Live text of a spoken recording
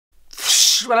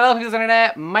Well, hello people's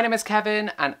internet, my name is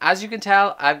Kevin, and as you can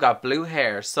tell, I've got blue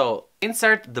hair, so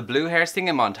insert the blue hair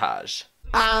singing montage.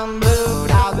 I'm blue,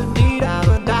 da ba dee da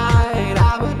ba die,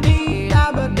 da ba dee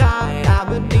da ba die, da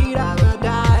ba dee da ba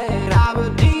die, da ba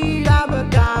dee da ba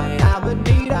die, da ba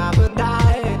dee da ba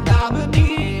die, da ba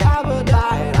dee da ba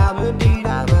die, da ba dee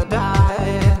da ba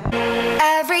die.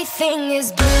 Everything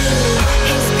is blue.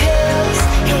 His pillows,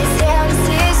 his hands,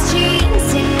 his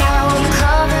jeans, and now I'm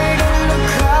covered in the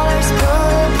colors,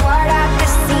 pull apart at the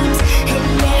seams. It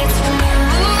makes me.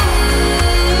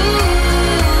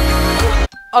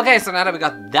 Okay, so now that we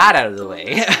got that out of the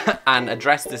way and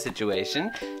addressed the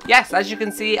situation, yes, as you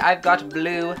can see, I've got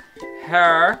blue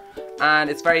hair and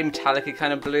it's very metallic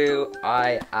kind of blue.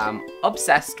 I am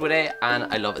obsessed with it and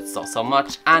I love it so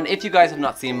much. And if you guys have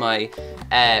not seen my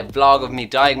vlog of me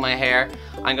dyeing my hair,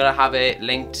 I'm gonna have it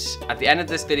linked at the end of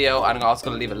this video, and I'm also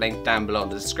gonna leave a link down below in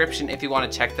the description if you want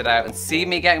to check that out and see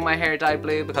me getting my hair dyed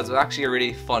blue, because it was actually a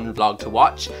really fun vlog to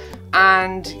watch.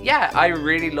 And yeah, I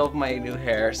really love my new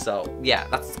hair, so yeah,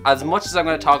 that's as much as I'm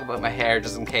going to talk about my hair,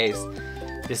 just in case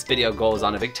this video goes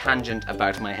on a big tangent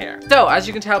about my hair. So, as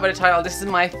you can tell by the title, this is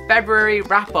my February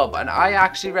wrap-up, and I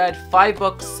actually read 5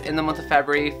 books in the month of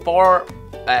February, 4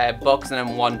 books and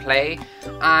then 1 play,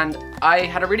 and I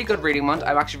had a really good reading month.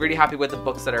 I'm actually really happy with the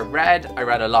books that I read. I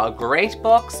read a lot of great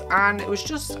books and it was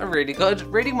just a really good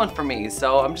reading month for me.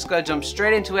 So I'm just gonna jump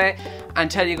straight into it and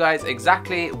tell you guys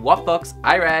exactly what books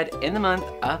I read in the month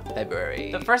of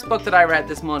February. The first book that I read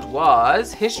this month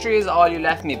was History Is All You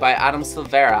Left Me by Adam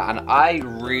Silvera, and I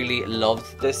really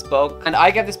loved this book. And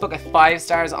I gave this book a 5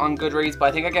 stars on Goodreads, but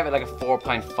I think I gave it like a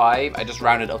 4.5. I just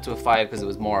rounded up to a 5 because it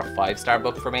was more a 5-star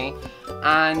book for me.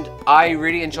 And I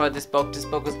really enjoyed this book. This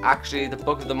book was actually the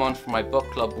book of the month for my book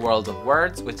club World of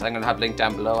Words, which I'm going to have linked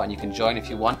down below and you can join if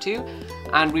you want to.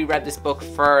 And we read this book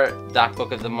for that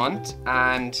book of the month,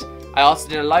 and I also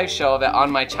did a live show of it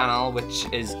on my channel, which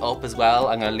is up as well.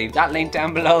 I'm going to leave that link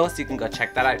down below so you can go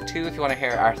check that out too if you want to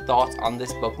hear our thoughts on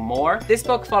this book more. This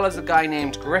book follows a guy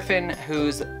named Griffin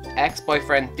whose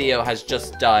ex-boyfriend Theo has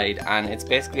just died, and it's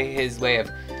basically his way of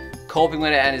coping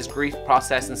with it and his grief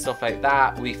process and stuff like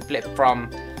that. We flip from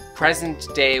present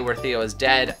day where Theo is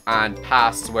dead and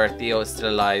past where Theo is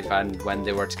still alive and when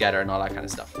they were together and all that kind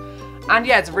of stuff. And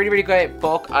yeah, it's a really great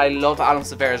book. I love Adam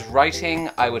Silvera's writing.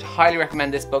 I would highly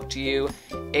recommend this book to you.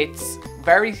 It's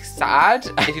very sad.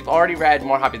 If you've already read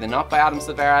More Happy Than Not by Adam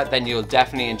Silvera, then you'll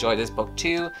definitely enjoy this book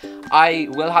too. I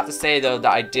will have to say though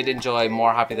that I did enjoy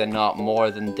More Happy Than Not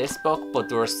more than this book, but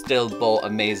they were still both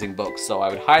amazing books, so I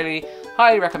would highly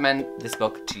recommend this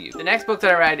book to you. The next book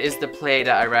that I read is the play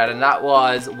that I read, and that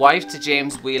was Wife to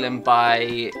James Whelan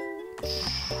by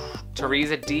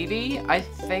Teresa Deevy, I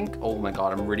think. Oh my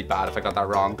god, I'm really bad if I got that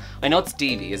wrong. I know it's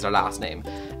Deevy is her last name.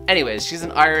 Anyways, she's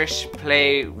an Irish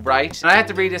playwright, and I had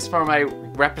to read this for my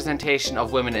representation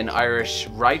of women in Irish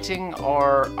writing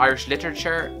or Irish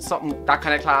literature, something, that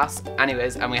kind of class.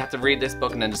 Anyways, and we had to read this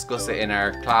book and then discuss it in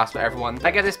our class with everyone.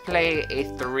 I gave this play a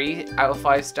 3 out of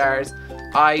 5 stars.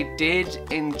 I did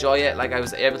enjoy it, like I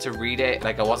was able to read it,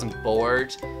 like I wasn't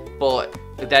bored, but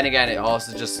then again, it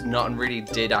also just, nothing really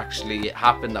did actually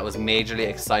happen that was majorly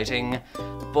exciting.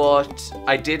 But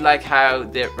I did like how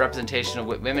the representation of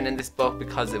women in this book,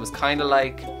 because it was kind of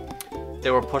like they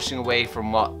were pushing away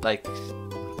from what like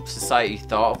society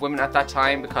thought of women at that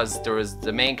time, because there was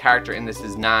the main character in this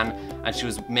is Nan, and she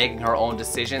was making her own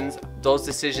decisions. Those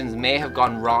decisions may have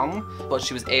gone wrong, but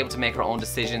she was able to make her own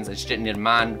decisions and she didn't need a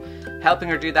man helping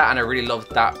her do that, and I really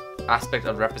loved that aspect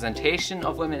of representation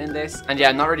of women in this. And yeah,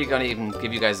 I'm not really going to even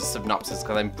give you guys a synopsis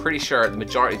because I'm pretty sure the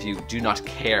majority of you do not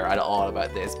care at all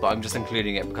about this, but I'm just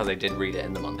including it because I did read it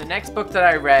in the month. The next book that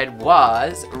I read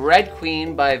was Red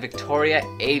Queen by Victoria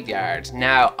Aveyard.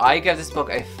 Now, I gave this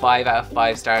book a 5 out of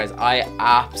 5 stars. I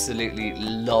absolutely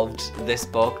loved this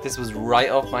book. This was right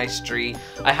up my street.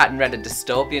 I hadn't read a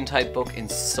dystopian type book in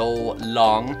so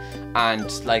long,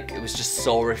 and like it was just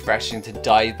so refreshing to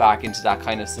dive back into that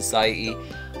kind of society.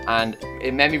 And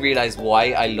it made me realize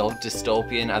why I love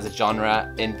dystopian as a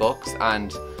genre in books,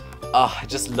 and I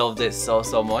just loved it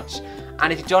so much.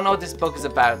 And if you don't know what this book is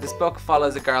about, this book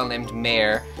follows a girl named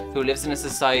Mare who lives in a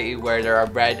society where there are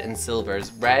red and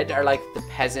silvers. Red are like the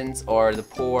peasants or the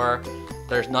poor.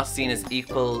 They're not seen as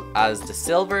equal as the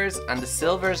silvers, and the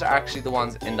silvers are actually the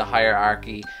ones in the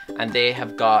hierarchy, and they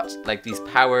have got like these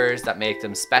powers that make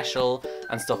them special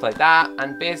and stuff like that.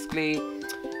 And basically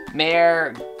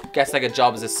Mare gets like a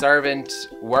job as a servant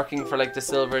working for like the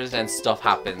silvers, and stuff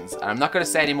happens. And I'm not going to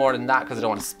say any more than that because I don't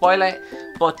want to spoil it,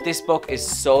 but this book is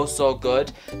so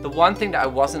good. The one thing that I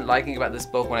wasn't liking about this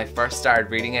book when I first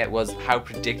started reading it was how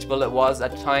predictable it was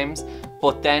at times,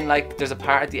 but then like there's a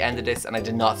part at the end of this and I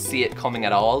did not see it coming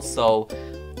at all, so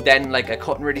then like I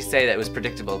couldn't really say that it was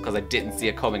predictable because I didn't see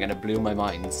it coming and it blew my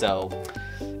mind. So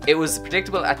it was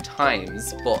predictable at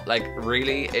times, but like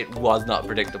really it was not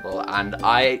predictable, and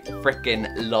I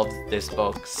freaking loved this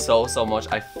book so much.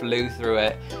 I flew through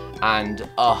it, and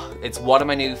it's one of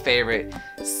my new favorite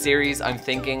series. I'm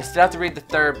thinking still have to read the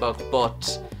third book,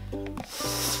 but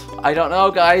I don't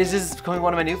know guys, this is becoming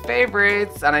one of my new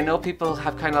favorites, and I know people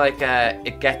have kind of like a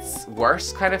it gets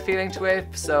worse kind of feeling to it,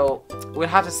 so we'll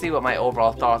have to see what my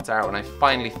overall thoughts are when I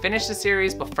finally finish the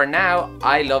series. But for now,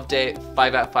 I loved it.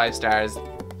 5 out of 5 stars.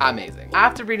 Amazing.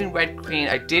 After reading Red Queen,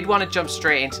 I did want to jump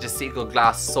straight into the sequel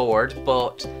Glass Sword,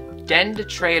 but then the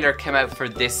trailer came out for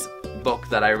this book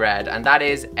that I read, and that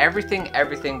is Everything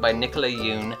Everything by Nicola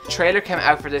Yoon. The trailer came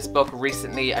out for this book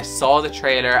recently. I saw the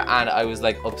trailer and I was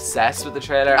like obsessed with the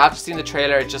trailer. After seeing the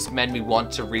trailer, it just made me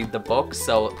want to read the book,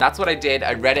 so that's what I did.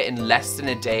 I read it in less than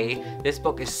a day. This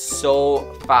book is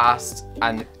so fast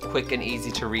and quick and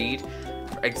easy to read.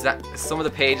 Some of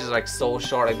the pages are like so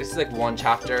short, like this is like one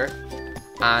chapter,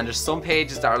 and there's some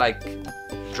pages that are like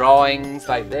drawings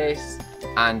like this,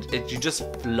 and you just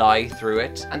fly through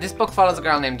it. And this book follows a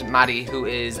girl named Maddie who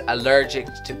is allergic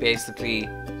to basically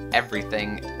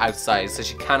everything outside, so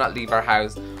she cannot leave her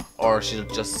house or she'll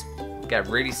just get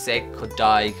really sick, could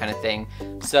die kind of thing.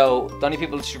 So the only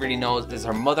people she really knows is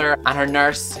her mother and her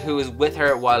nurse, who is with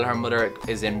her while her mother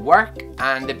is in work,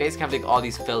 and they basically have like all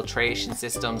these filtration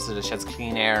systems so that she has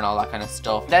clean air and all that kind of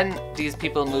stuff. Then these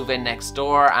people move in next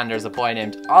door and there's a boy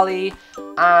named Ollie,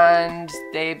 and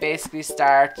they basically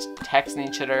start texting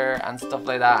each other and stuff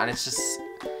like that, and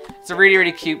it's a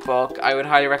really cute book. I would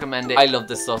highly recommend it. I love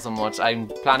this so much. I'm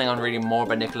planning on reading more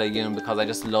by Nicola Yoon because I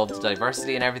just love the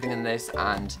diversity and everything in this,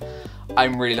 and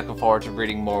I'm really looking forward to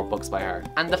reading more books by her.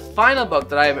 And the final book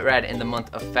that I read in the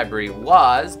month of February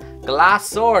was Glass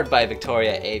Sword by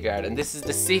Victoria Aveyard, and this is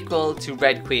the sequel to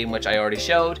Red Queen, which I already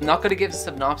showed. I'm not going to give a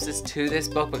synopsis to this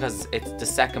book because it's the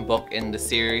second book in the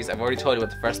series. I've already told you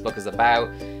what the first book is about.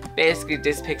 Basically,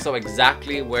 this picks up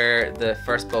exactly where the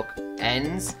first book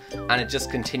ends, and it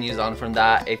just continues on from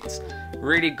that. It's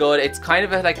really good. It's kind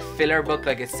of a like filler book,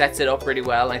 like it sets it up really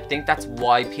well, and I think that's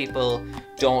why people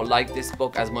don't like this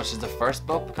book as much as the first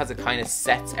book, because it kind of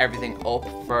sets everything up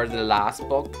for the last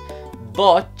book.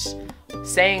 But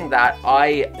saying that,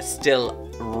 I still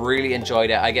really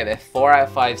enjoyed it. I give it 4 out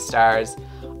of 5 stars.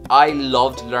 I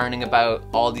loved learning about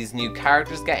all these new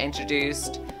characters get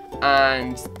introduced,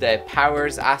 and the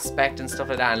powers aspect and stuff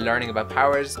like that, and learning about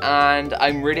powers. And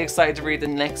I'm really excited to read the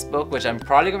next book, which I'm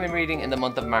probably going to be reading in the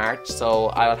month of March, so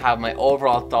I'll have my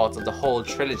overall thoughts of the whole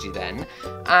trilogy then.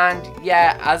 And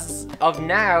yeah, as of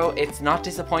now, it's not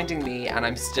disappointing me, and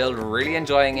I'm still really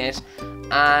enjoying it.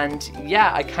 And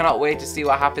yeah, I cannot wait to see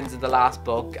what happens in the last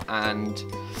book, and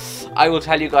I will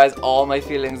tell you guys all my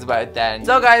feelings about it then.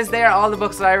 So guys, they are all the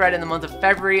books that I read in the month of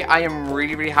February. I am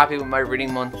really happy with my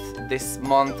reading month this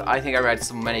month. I think I read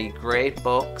so many great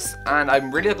books, and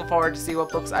I'm really looking forward to see what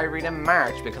books I read in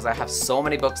March, because I have so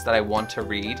many books that I want to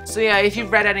read. So yeah, if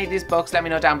you've read any of these books, let me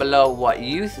know down below what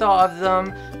you thought of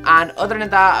them. And other than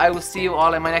that, I will see you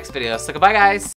all in my next video. So goodbye guys!